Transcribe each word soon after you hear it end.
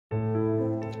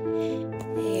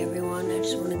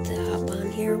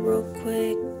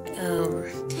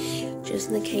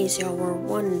just in case y'all were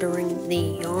wondering,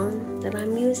 the yarn that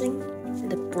I'm using,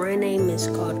 the brand name is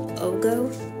called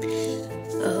Ogo.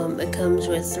 It comes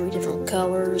with 3 different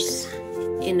colors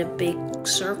in a big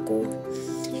circle.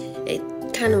 It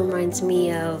kind of reminds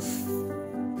me of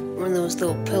one of those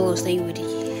little pillows that you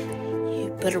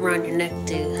put around your neck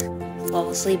to fall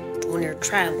asleep when you're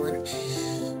traveling.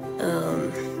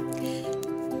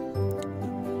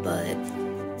 But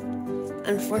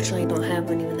unfortunately I don't have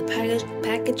any of the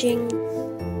packaging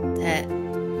that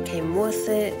came with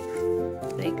it.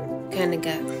 They kind of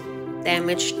got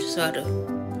damaged, so I had to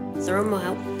throw them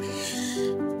out.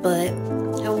 But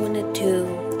I wanted to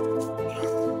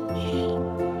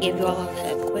give you all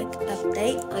a quick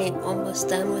update. I am almost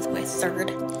done with my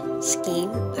 3rd skein.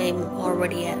 I am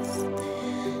already at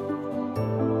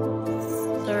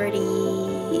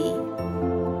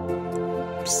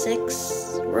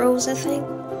 36 rows, I think,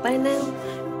 by now.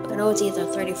 I know it's either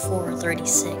 34 or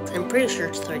 36. I'm pretty sure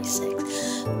it's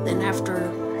 36. Then after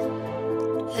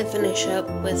I finish up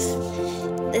with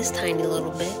this tiny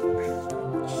little bit,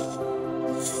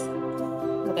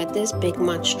 I got this big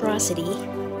monstrosity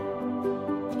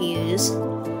to use,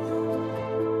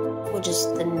 which is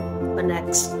the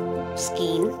next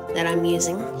skein that I'm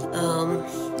using.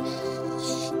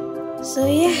 So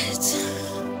yeah, it's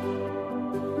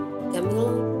got me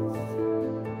along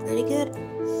pretty good.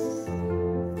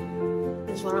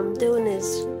 Because what I'm doing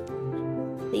is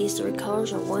these 3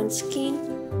 colors are 1 skein.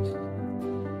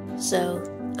 So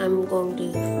I'm going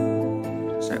to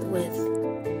start with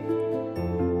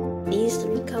these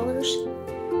 3 colors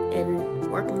and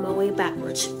working my way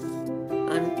backwards.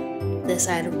 On this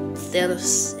side of the other,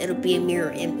 it'll be a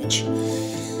mirror image.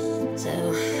 So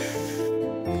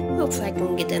hopefully I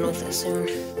can get done with it soon.